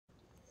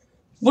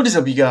What is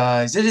up, you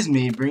guys? It is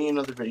me bringing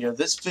another video.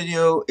 This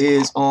video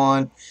is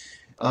on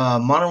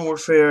Modern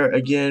Warfare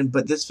again,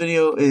 but this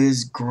video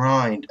is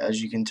grind,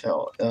 as you can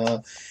tell.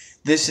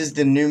 This is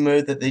the new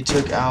mode that they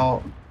took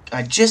out.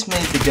 I just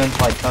made the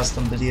Gunfight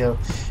custom video,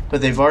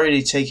 but they've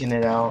already taken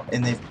it out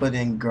and they've put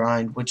in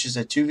grind, which is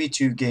a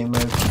 2v2 game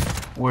mode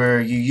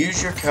where you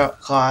use your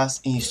class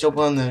and you still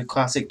play on the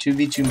classic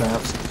 2v2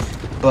 maps.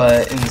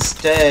 But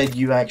instead,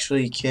 you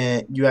actually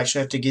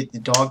have to get the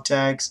dog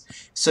tags,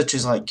 such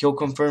as like kill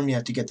confirm. You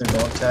have to get the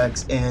dog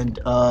tags, and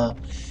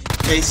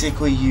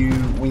basically,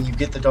 when you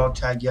get the dog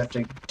tag, you have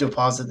to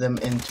deposit them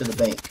into the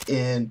bank,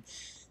 and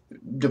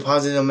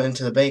depositing them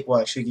into the bank will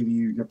actually give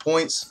you your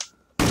points.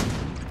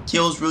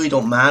 Kills really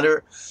don't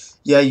matter.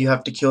 Yeah, you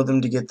have to kill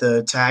them to get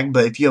the tag,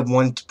 but if you have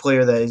one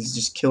player that is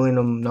just killing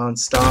them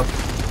non-stop,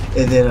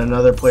 and then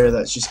another player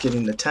that's just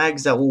getting the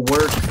tags, that will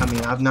work. I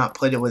mean, I've not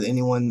played it with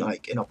anyone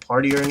like in a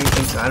party or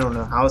anything, so I don't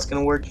know how it's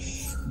gonna work.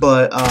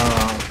 But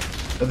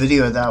a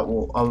video of that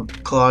a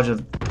collage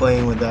of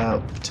playing with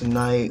that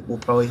tonight will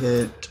probably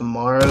hit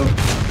tomorrow.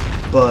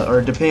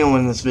 Or depending on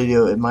when this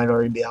video, it might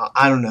already be out.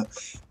 I don't know.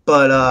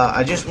 But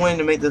I just wanted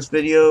to make this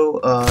video.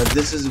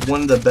 This is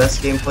one of the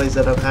best gameplays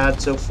that I've had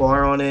so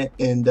far on it,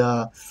 and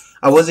I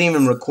wasn't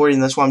even recording.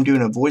 That's why I'm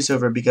doing a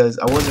voiceover, because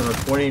I wasn't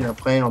recording or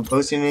planning on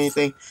posting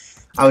anything.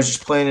 I was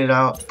just playing it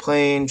out,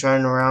 trying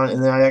around,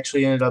 and then I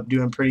actually ended up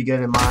doing pretty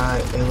good in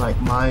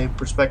my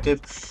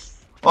perspective.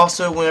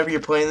 Also, whenever you're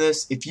playing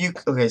this, so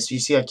you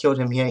see I killed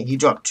him. He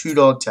dropped 2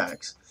 dog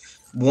tags.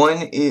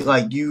 One is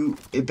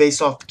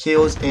based off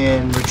kills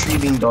and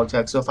retrieving dog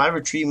tags. So if I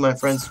retrieve my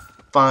friend's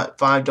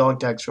five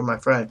dog tags from my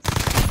friend,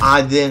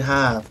 I then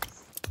have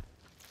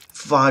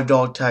 5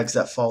 dog tags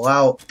that fall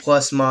out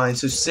plus mine,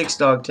 so 6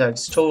 dog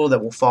tags total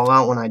that will fall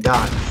out when I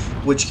die,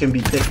 which can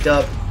be picked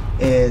up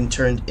and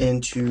turned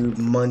into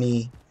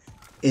money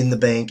in the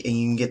bank, and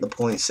you can get the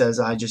point. It says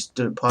I just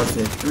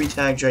deposited 3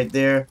 tags right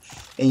there,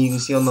 and you can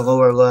see on the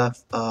lower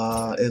left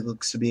it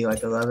looks to be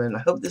like 11. I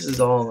hope this is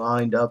all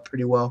lined up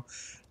pretty well.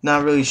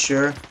 Not really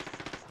sure,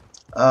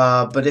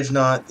 but if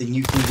not, then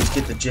you can just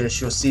get the gist.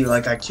 You'll see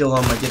like I kill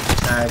them, I get the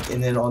tag,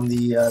 and then on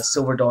the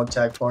silver dog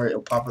tag part,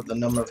 it'll pop up the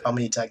number of how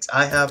many tags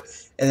I have,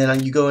 and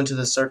then you go into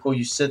the circle,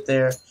 you sit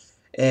there,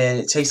 and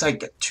it takes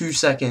like 2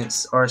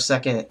 seconds or a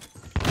second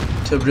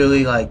to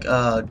really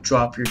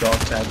drop your dog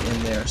tag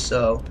in there.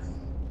 So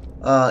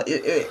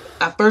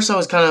at first I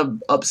was kind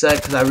of upset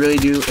because I really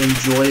do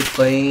enjoy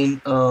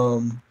playing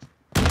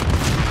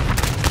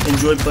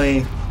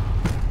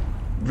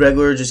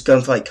regular just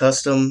Gunfight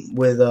custom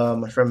with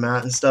my friend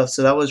Matt and stuff,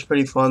 so that was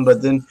pretty fun.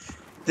 But then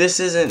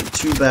this isn't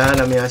too bad.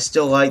 I mean, I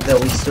still like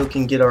that we still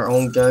can get our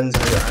own guns.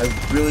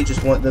 I really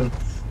just want them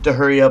to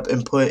hurry up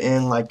and put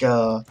in like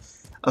a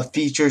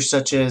feature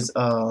such as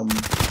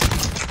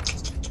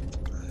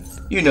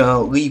you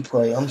know, league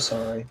play. I'm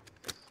sorry.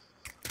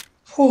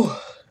 Whew.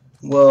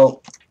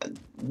 Well,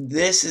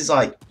 this is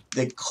like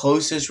the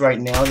closest right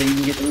now that you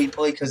can get to league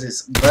play, because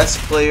it's less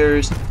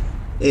players.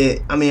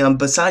 I mean,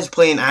 besides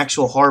playing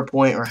actual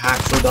hardpoint or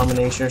actual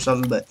domination or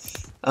something, but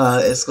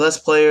it's less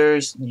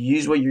players. You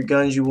use what your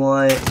guns you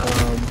want.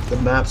 The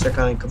maps are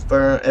kind of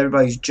confirmed.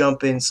 Everybody's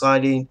jumping,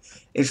 sliding.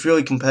 It's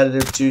really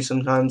competitive too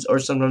sometimes, or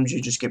sometimes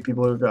you just get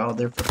people who go out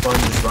there for fun,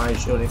 just riot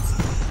shooting.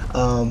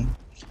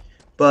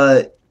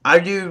 But I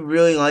do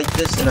really like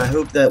this, and I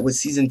hope that with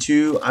Season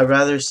 2, I'd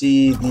rather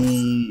see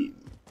the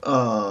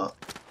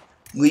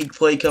league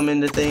play come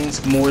into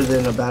things more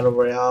than a Battle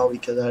Royale,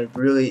 because I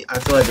feel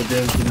like the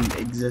game couldn't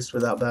exist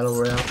without Battle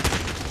Royale.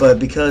 But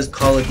because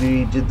Call of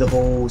Duty did the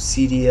whole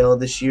CDL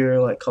this year,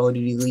 like Call of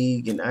Duty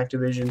League, and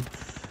Activision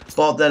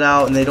bought that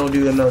out, and they don't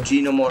do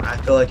MLG no more, I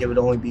feel like it would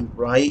only be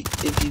right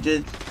if you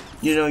did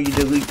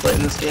league play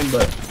in this game.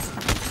 But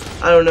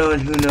I don't know,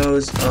 and who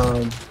knows.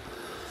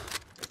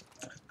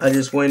 I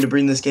just wanted to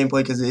bring this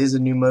gameplay because it is a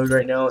new mode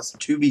right now. It's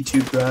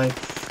 2v2 grind.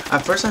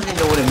 At first I didn't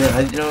know what it meant.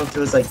 I didn't know if it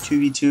was like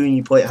 2v2 and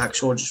you play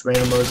actual just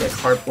random modes like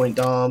hardpoint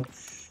dom,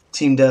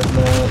 team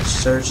deathmatch,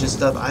 search and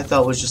stuff. I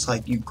thought it was just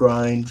like you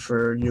grind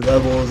for your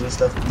levels and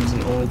stuff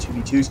using only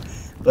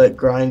 2v2s. But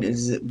grind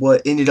is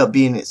what ended up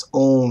being its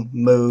own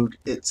mode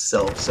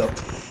itself. So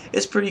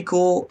it's pretty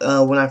cool.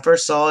 When I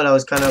first saw it, I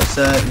was kind of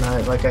upset,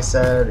 and like I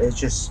said, it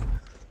just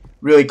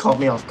really caught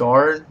me off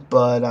guard.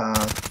 But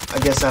I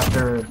guess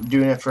after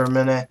doing it for a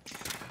minute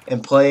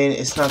and playing,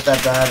 it's not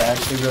that bad. I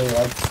actually really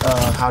like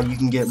how you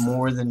can get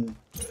more than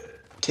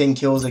 10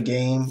 kills a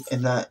game,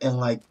 and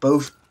like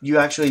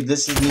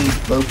this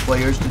needs both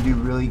players to do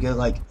really good.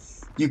 Like,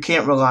 you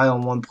can't rely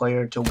on one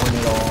player to win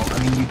it all. I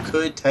mean, you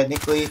could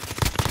technically,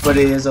 but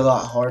it is a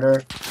lot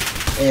harder.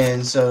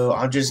 And so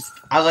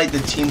I like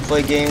the team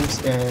play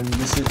games, and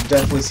this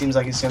definitely seems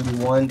like it's gonna be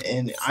one.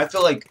 And I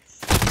feel like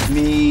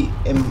me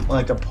and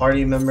like a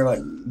party member like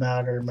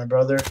Matt or my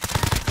brother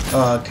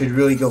could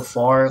really go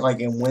far like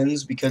in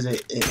wins, because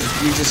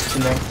if you're just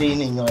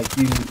connecting and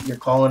you're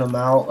calling them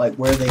out like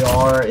where they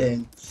are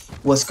and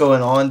what's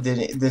going on,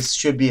 then this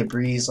should be a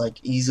breeze, like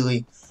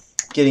easily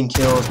getting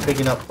kills,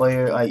 picking up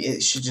player. Like,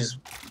 it should just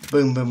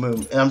boom boom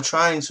boom. And I'm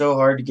trying so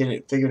hard to get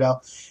it figured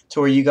out to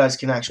where you guys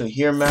can actually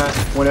hear Matt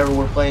whenever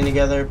we're playing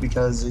together,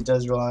 because it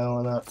does rely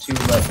on that too.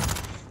 But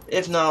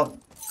if not,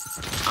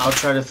 I'll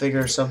try to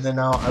figure something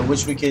out. I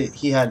wish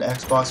he had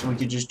Xbox and we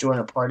could just join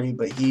a party,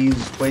 but he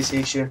uses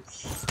PlayStation.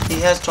 He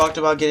has talked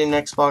about getting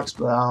Xbox,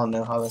 but I don't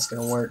know how that's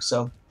going to work.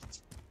 So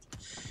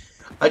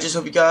I just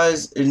hope you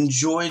guys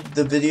enjoyed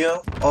the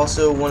video.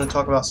 Also want to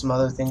talk about some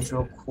other things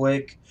real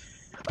quick,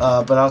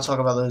 but I'll talk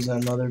about those in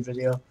another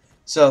video.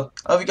 So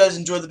I hope you guys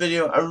enjoyed the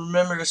video. I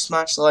remember to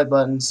smash the like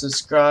button,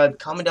 subscribe,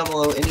 comment down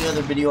below any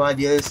other video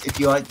ideas if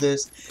you like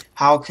this.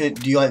 Do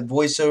you like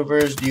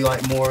voiceovers? Do you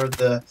like more of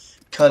the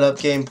cut up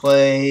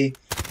gameplay?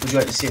 Would you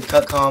like to see a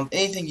cut comp?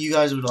 Anything you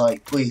guys would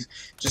like, please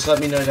just let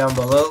me know down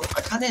below.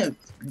 I kind of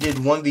did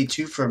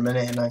 1v2 for a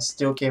minute and I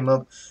still came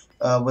up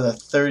with a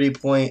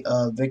 30-point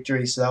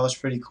victory, so that was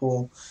pretty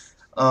cool.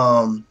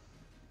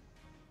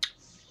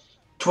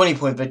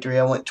 20-point victory.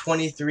 I went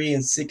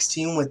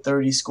 23-16 with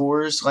 30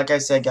 scores. Like I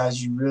said,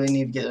 guys, you really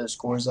need to get those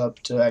scores up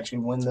to actually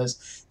win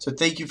this. So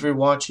thank you for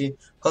watching.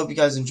 Hope you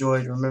guys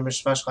enjoyed. Remember to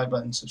smash the like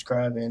button,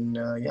 subscribe, and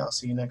yeah, I'll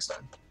see you next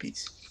time.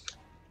 Peace.